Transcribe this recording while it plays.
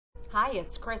Hi,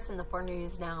 it's Kris in the 4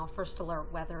 News Now First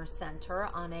Alert Weather Center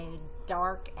on a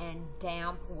dark and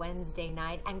damp Wednesday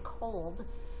night and cold.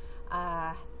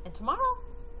 And tomorrow,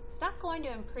 it's not going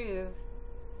to improve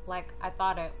like I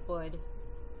thought it would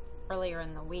earlier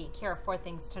in the week. Here are 4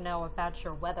 things to know about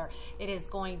your weather. It is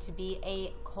going to be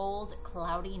a cold,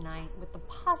 cloudy night with the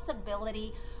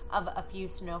possibility of a few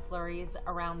snow flurries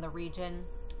around the region.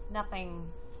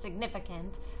 Nothing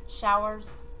significant.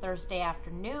 Showers Thursday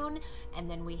afternoon, and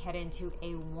then we head into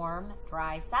a warm,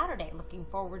 dry Saturday. Looking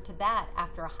forward to that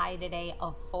after a high today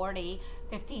of 40.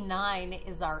 59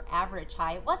 is our average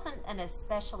high. It wasn't an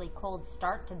especially cold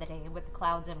start to the day with the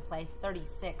clouds in place,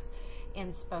 36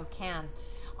 in Spokane.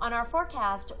 On our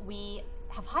forecast, we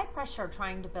have high pressure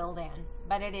trying to build in,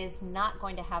 but it is not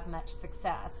going to have much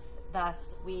success.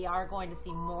 Thus, we are going to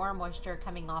see more moisture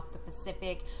coming off the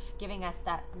Pacific, giving us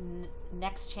that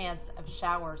next chance of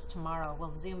showers tomorrow.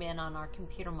 We'll zoom in on our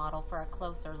computer model for a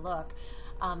closer look.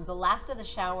 The last of the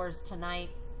showers tonight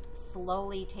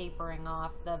slowly tapering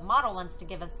off. The model wants to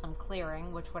give us some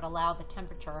clearing, which would allow the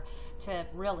temperature to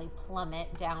really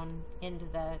plummet down into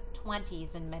the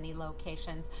 20s in many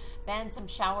locations. Then some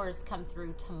showers come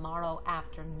through tomorrow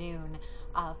afternoon,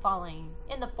 falling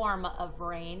in the form of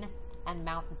rain and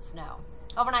mountain snow.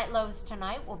 Overnight lows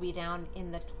tonight will be down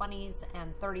in the 20s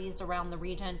and 30s around the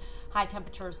region. High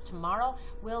temperatures tomorrow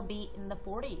will be in the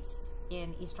 40s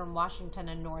in eastern Washington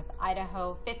and north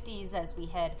Idaho, 50s as we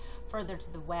head further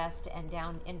to the west and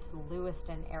down into the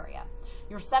Lewiston area.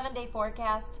 Your 7-day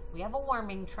forecast, we have a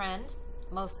warming trend,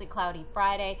 mostly cloudy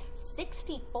Friday,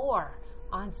 64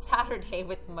 on Saturday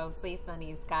with mostly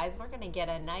sunny skies. We're going to get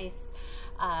a nice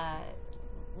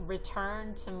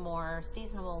return to more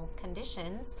seasonal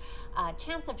conditions.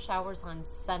 Chance of showers on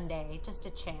Sunday, just a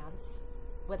chance,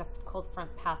 with a cold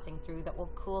front passing through that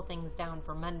will cool things down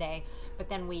for Monday, but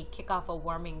then we kick off a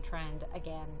warming trend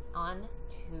again on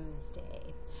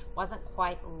Tuesday. Wasn't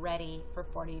quite ready for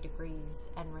 40 degrees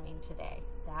and rain today.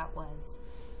 That was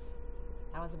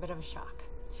a bit of a shock.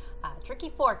 Tricky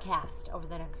forecast over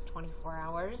the next 24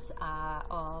 hours.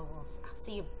 I'll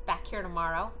see you back here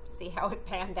tomorrow, see how it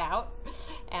panned out,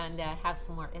 and have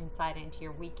some more insight into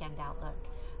your weekend outlook.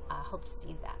 Hope to see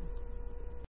you then.